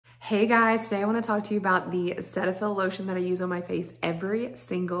Hey guys, today I want to talk to you about the CETAPHIL lotion that I use on my face every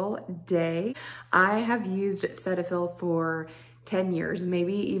single day. I have used CETAPHIL for 10 years,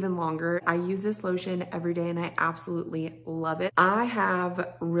 maybe even longer. I use this lotion every day and I absolutely love it. I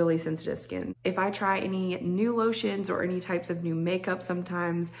have really sensitive skin. If I try any new lotions or any types of new makeup,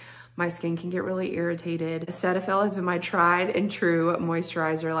 sometimes my skin can get really irritated. CETAPHIL has been my tried and true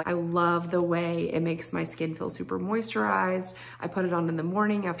moisturizer. Like, I love the way it makes my skin feel super moisturized. I put it on in the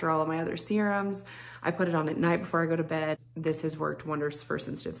morning after all of my other serums. I put it on at night before I go to bed. This has worked wonders for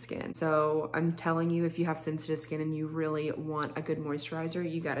sensitive skin. So I'm telling you, if you have sensitive skin and you really want a good moisturizer,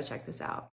 you gotta check this out.